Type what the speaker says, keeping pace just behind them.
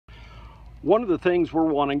One of the things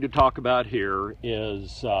we're wanting to talk about here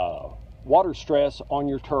is water stress on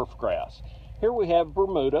your turf grass. Here we have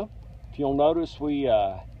Bermuda. If you'll notice, we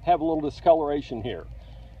have a little discoloration here.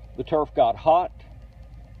 The turf got hot,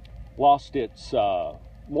 lost its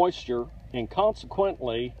moisture, and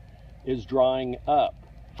consequently is drying up.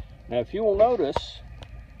 Now, if you will notice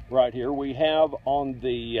right here, we have on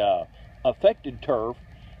the affected turf,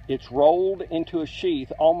 it's rolled into a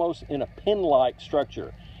sheath almost in a pin-like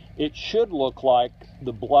structure. It should look like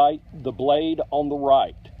the blade on the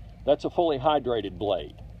right. That's a fully hydrated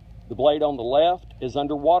blade. The blade on the left is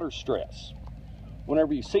under water stress.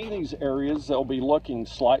 Whenever you see these areas, they'll be looking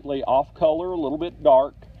slightly off color, a little bit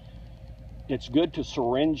dark. It's good to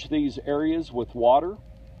syringe these areas with water.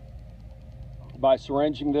 By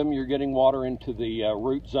syringing them, you're getting water into the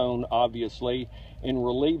root zone, obviously, and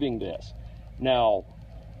relieving this. Now,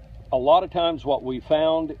 a lot of times what we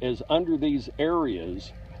found is under these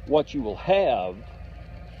areas, what you will have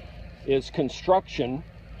is construction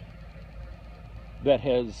that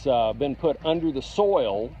has been put under the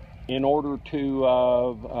soil in order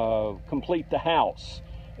to complete the house,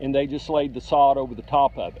 and they just laid the sod over the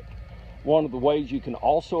top of it. One of the ways you can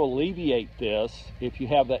also alleviate this, if you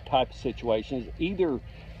have that type of situation, is either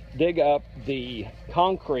dig up the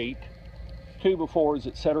concrete 2x4s,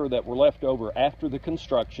 etc., that were left over after the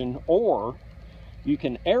construction, or you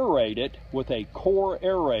can aerate it with a core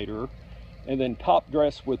aerator and then top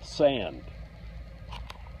dress with sand.